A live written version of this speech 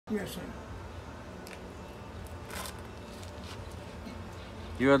missing.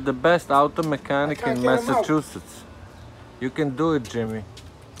 You are the best auto mechanic in get 'em out. Massachusetts. You can do it, Jimmy.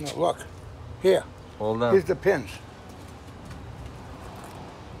 No, look. Here. Hold on. Here's the pins.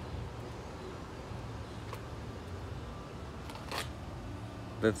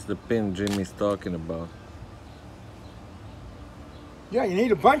 That's the pin Jimmy's talking about. Yeah, you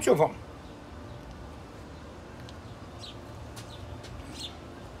need a bunch of them.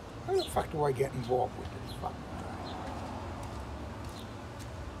 How the fuck do I get involved with this fucking guy?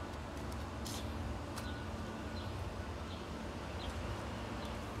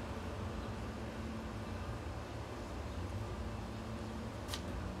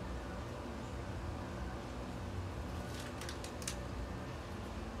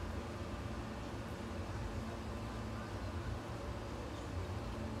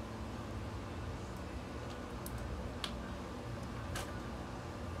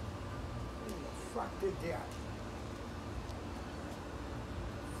 Fuck did that?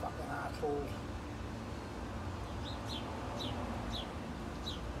 Fucking assholes.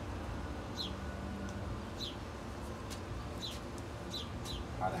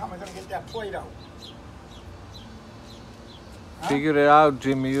 How the hell am I gonna get that plate out? Huh? Figure it out,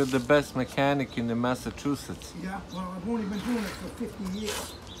 Jimmy. You're the best mechanic in the Massachusetts. Yeah, well, I've only been doing it for 50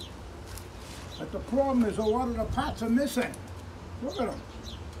 years. But the problem is a lot of the parts are missing. Look at them.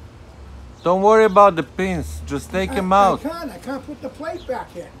 Don't worry about the pins. Just take them out. I can't put the plate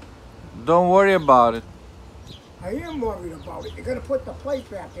back in. Don't worry about it. I am worried about it. You're gonna put the plate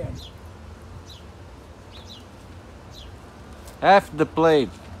back in. Half the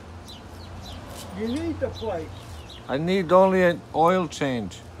plate. You need the plate. I need only an oil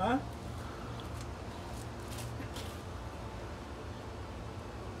change. Huh?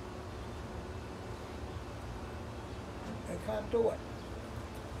 I can't do it.